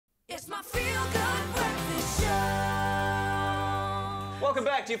It's my feel-good breakfast show. Welcome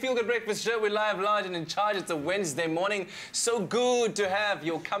back to your Feel Good Breakfast Show. We're live, large and in charge. It's a Wednesday morning. So good to have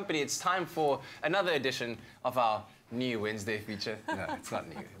your company. It's time for another edition of our new Wednesday feature. No, it's not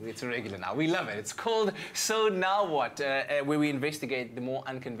new. It's a regular now. We love it. It's called So Now What, where we investigate the more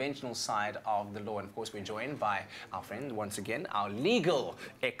unconventional side of the law. And of course, we're joined by our friend, once again, our legal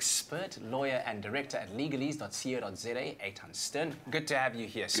expert, lawyer and director at legalese.co.za, Eitan Stern. Good to have you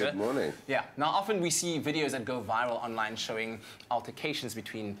here, sir. Good morning. Yeah. Now, often we see videos that go viral online showing altercations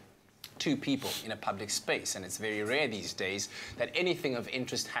between two people in a public space, and it's very rare these days that anything of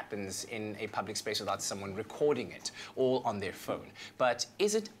interest happens in a public space without someone recording it, all on their phone. But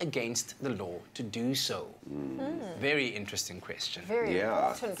is it against the law to do so? Very interesting question. Very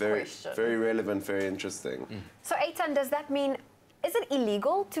important question. Very relevant, very interesting. So, Eitan, does that mean, is it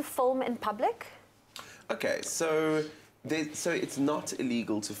illegal to film in public? Okay, so it's not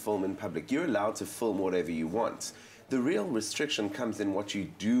illegal to film in public. You're allowed to film whatever you want. The real restriction comes in what you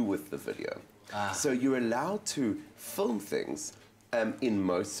do with the video. So you're allowed to film things in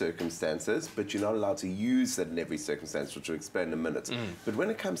most circumstances, but you're not allowed to use that in every circumstance, which we'll explain in a minute. But when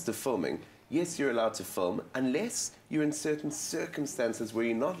it comes to filming, yes, you're allowed to film, unless you're in certain circumstances where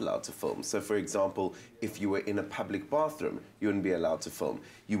you're not allowed to film. So, for example, if you were in a public bathroom, you wouldn't be allowed to film.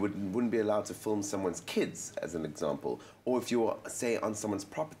 You wouldn't be allowed to film someone's kids, as an example. Or if you were, say, on someone's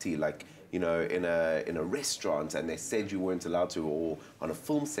property, like, you know, in a restaurant, and they said you weren't allowed to, or on a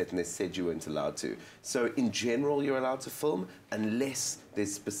film set and they said you weren't allowed to. So in general, you're allowed to film unless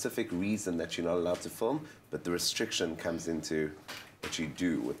there's specific reason that you're not allowed to film, but the restriction comes into what you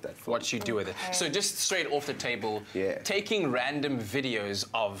do with that film. What you do with it. So just straight off the table, taking random videos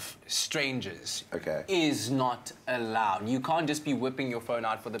of strangers is not allowed. You can't just be whipping your phone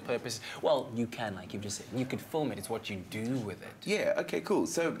out for the purpose. Well, you can, like you've just said. You could film it. It's what you do with it. Yeah, okay, cool.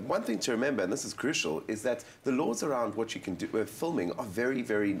 So one thing to remember, and this is crucial, is that the laws around what you can do with filming are very,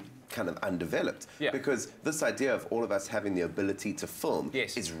 very kind of undeveloped. Because this idea of all of us having the ability to film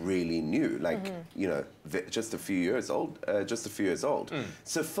is really new. Like, you know, just a few years old.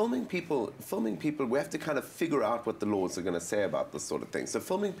 So filming people, we have to kind of figure out what the laws are going to say about this sort of thing. So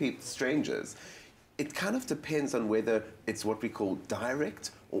filming strangers, it kind of depends on whether it's what we call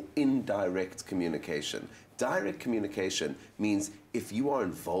direct or indirect communication. Direct communication means if you are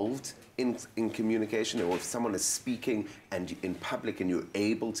involved in communication, or if someone is speaking and in public and you're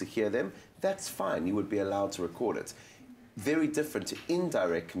able to hear them, that's fine. You would be allowed to record it. Very different to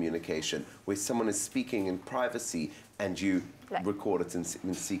indirect communication, where someone is speaking in privacy and you record it in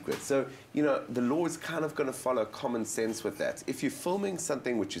secret. So, you know, the law is kind of going to follow common sense with that. If you're filming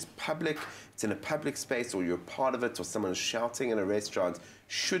something which is public, it's in a public space, or you're part of it, or someone is shouting in a restaurant,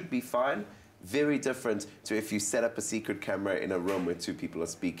 should be fine. Very different to if you set up a secret camera in a room where two people are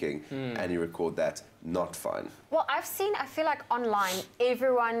speaking and you record that, not fine. Well, I feel like online,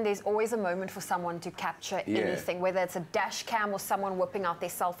 there's always a moment for someone to capture anything, whether it's a dash cam or someone whipping out their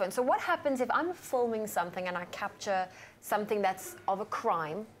cell phone. So what happens if I'm filming something and I capture something that's of a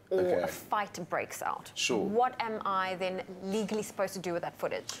crime, or a fight breaks out? Sure. What am I then legally supposed to do with that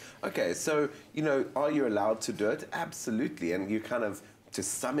footage? Okay, so, you know, are you allowed to do it? Absolutely. And you kind of, to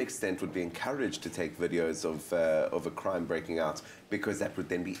some extent, would be encouraged to take videos of a crime breaking out, because that would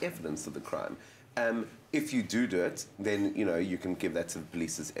then be evidence of the crime. If you do it, then, you know, you can give that to the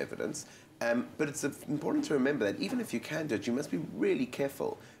police as evidence. But it's important to remember that even if you can do it, you must be really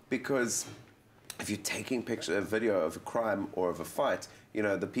careful, because if you're taking a video of a crime or of a fight, you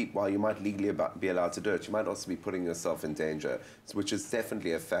know, while you might legally be allowed to do it, you might also be putting yourself in danger, which is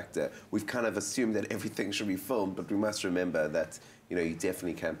definitely a factor. We've kind of assumed that everything should be filmed, but we must remember that, you know, you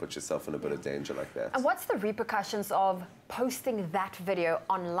definitely can put yourself in a bit of danger like that. And what's the repercussions of posting that video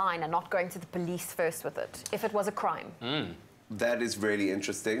online and not going to the police first with it, if it was a crime? That is really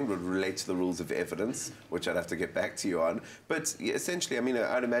interesting. It would relate to the rules of evidence, which I'd have to get back to you on. But essentially, I mean,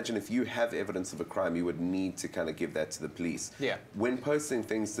 I'd imagine if you have evidence of a crime, you would need to kind of give that to the police. When posting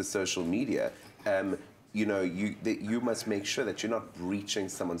things to social media, you know, you must make sure that you're not breaching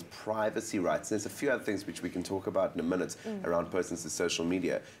someone's privacy rights. There's a few other things which we can talk about in a minute around posting to social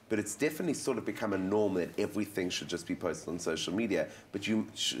media, but it's definitely sort of become a norm that everything should just be posted on social media, but you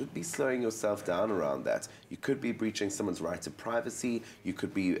should be slowing yourself down around that. You could be breaching someone's right to privacy. You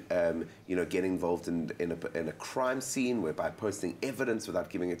could be, you know, getting involved in a crime scene whereby posting evidence without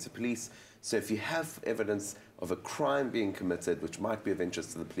giving it to police. So if you have evidence of a crime being committed, which might be of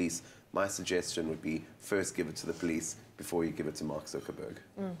interest to the police, my suggestion would be first give it to the police before you give it to Mark Zuckerberg.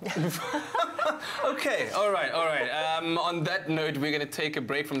 Okay, all right. On that note, we're going to take a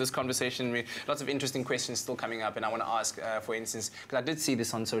break from this conversation. Lots of interesting questions still coming up, and I want to ask, for instance, because I did see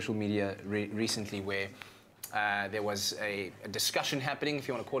this on social media recently where there was a discussion happening, if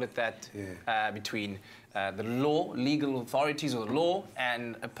you want to call it that, between the legal authorities or the law,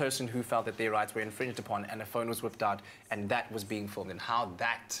 and a person who felt that their rights were infringed upon, and a phone was whipped out, and that was being filmed, and how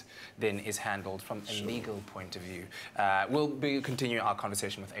that then is handled from a legal point of view. We'll continue our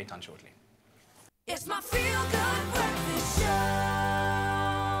conversation with Eitan shortly. It's my feel-good breakfast show.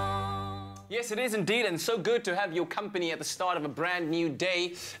 Yes, it is indeed, and so good to have your company at the start of a brand new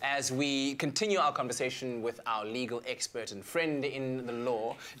day as we continue our conversation with our legal expert and friend in the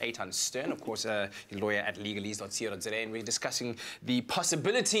law, Eitan Stern, of course, a lawyer at legalese.co.za, and we're discussing the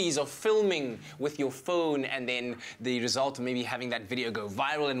possibilities of filming with your phone and then the result of maybe having that video go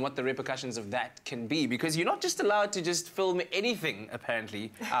viral and what the repercussions of that can be, because you're not just allowed to just film anything,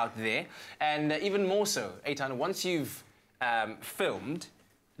 apparently, out there, and even more so, Eitan, once you've filmed,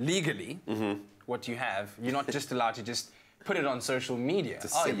 legally, what you have, you're not just allowed to just put it on social media,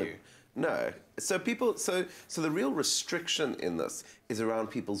 are you? No. So the real restriction in this is around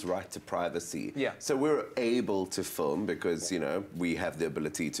people's right to privacy. Yeah. So we're able to film because, you know, we have the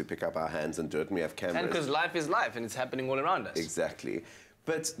ability to pick up our hands and do it, and we have cameras. And because life is life, and it's happening all around us. Exactly.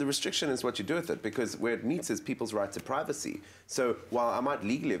 But the restriction is what you do with it, because where it meets is people's right to privacy. So while I might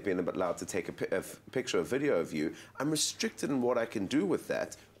legally have been allowed to take a picture or video of you, I'm restricted in what I can do with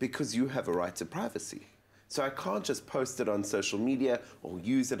that because you have a right to privacy. So I can't just post it on social media or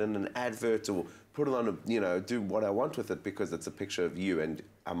use it in an advert or put it on do what I want with it because it's a picture of you, and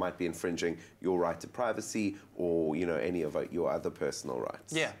I might be infringing your right to privacy or, you know, any of your other personal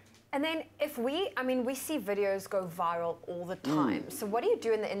rights. Yeah. And then we see videos go viral all the time. So what do you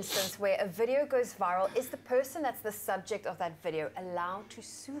do in the instance where a video goes viral? Is the person that's the subject of that video allowed to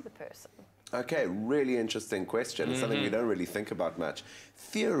sue the person? Okay, really interesting question. It's something we don't really think about much.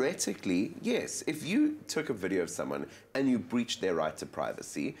 Theoretically, yes. If you took a video of someone and you breached their right to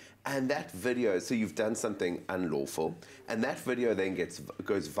privacy, and that video, so you've done something unlawful, and that video then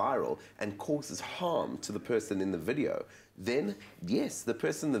goes viral and causes harm to the person in the video, then yes, the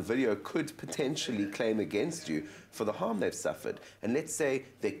person in the video could potentially claim against you for the harm they've suffered. And let's say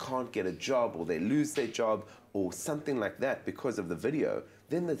they can't get a job or they lose their job or something like that because of the video,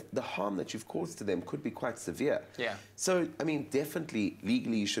 then the harm that you've caused to them could be quite severe. Yeah. So, I mean, definitely,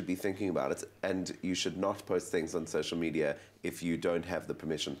 legally, you should be thinking about it, and you should not post things on social media if you don't have the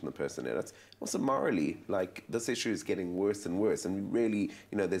permission from the person in it. Also, morally, like, this issue is getting worse and worse, and really,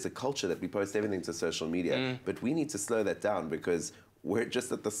 you know, there's a culture that we post everything to social media, but we need to slow that down because we're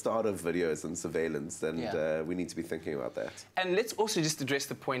just at the start of videos and surveillance, and we need to be thinking about that. And let's also just address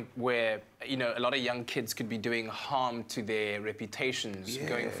the point where, you know, a lot of young kids could be doing harm to their reputations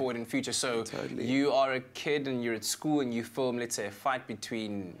going forward in future. So you are a kid and you're at school and you film, let's say, a fight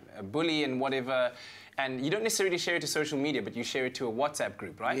between a bully and whatever, and you don't necessarily share it to social media, but you share it to a WhatsApp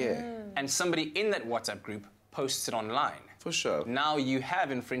group, right? Yeah. And somebody in that WhatsApp group posts it online. For sure. Now you have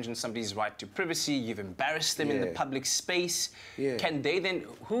infringed on somebody's right to privacy, you've embarrassed them in the public space. Can they then,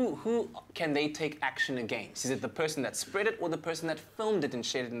 who can they take action against? Is it the person that spread it or the person that filmed it and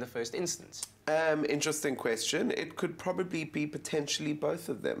shared it in the first instance? Interesting question. It could probably be potentially both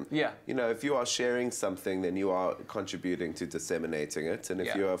of them. Yeah. You know, if you are sharing something, then you are contributing to disseminating it. And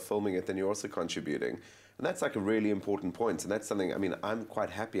if you are filming it, then you're also contributing. And that's like a really important point, and that's something. I mean, I'm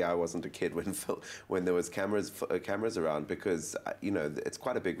quite happy I wasn't a kid when there was cameras around, because you know, it's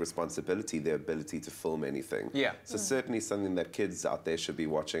quite a big responsibility, the ability to film anything. Yeah. So certainly something that kids out there should be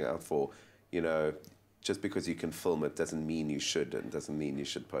watching out for. You know, just because you can film it doesn't mean you should, and doesn't mean you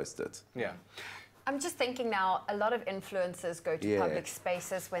should post it. Yeah. I'm just thinking now, a lot of influencers go to public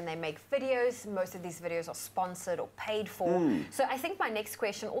spaces when they make videos. Most of these videos are sponsored or paid for. So I think my next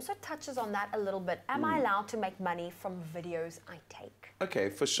question also touches on that a little bit. Am I allowed to make money from videos I take? Okay,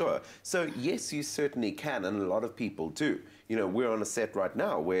 for sure. So yes, you certainly can, and a lot of people do. You know, we're on a set right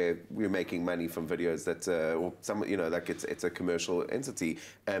now where we're making money from videos that, or some, you know, like it's a commercial entity.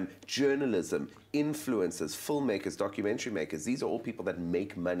 Journalism, influencers, filmmakers, documentary makers, these are all people that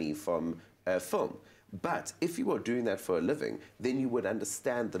make money from film. But if you were doing that for a living, then you would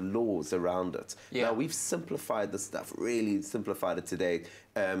understand the laws around it. Now, we've simplified the stuff, really simplified it today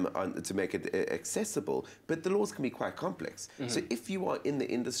to make it accessible, but the laws can be quite complex. So if you are in the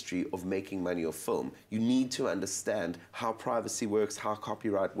industry of making money off film, you need to understand how privacy works, how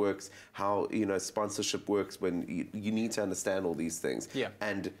copyright works, how, you know, sponsorship works. When you need to understand all these things.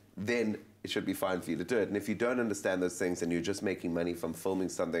 And then it should be fine for you to do it. And if you don't understand those things and you're just making money from filming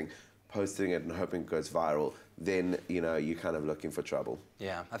something, posting it and hoping it goes viral, then, you know, you're kind of looking for trouble.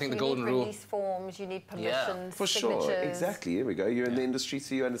 Yeah, I think you the golden need rule... release forms, you need permissions, For signatures. sure, exactly. Here we go. You're in the industry,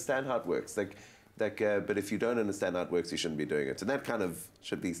 so you understand how it works. But if you don't understand how it works, you shouldn't be doing it. And that kind of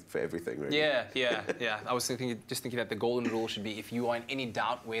should be for everything, really. Yeah. I was thinking that the golden rule should be, if you are in any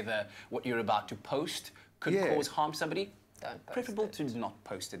doubt whether what you're about to post could cause harm to somebody, preferable to not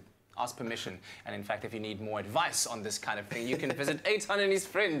post it. Ask permission. And in fact, if you need more advice on this kind of thing, you can visit Eitan and his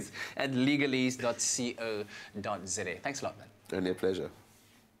friends at legalese.co.za. Thanks a lot, man. Only a pleasure.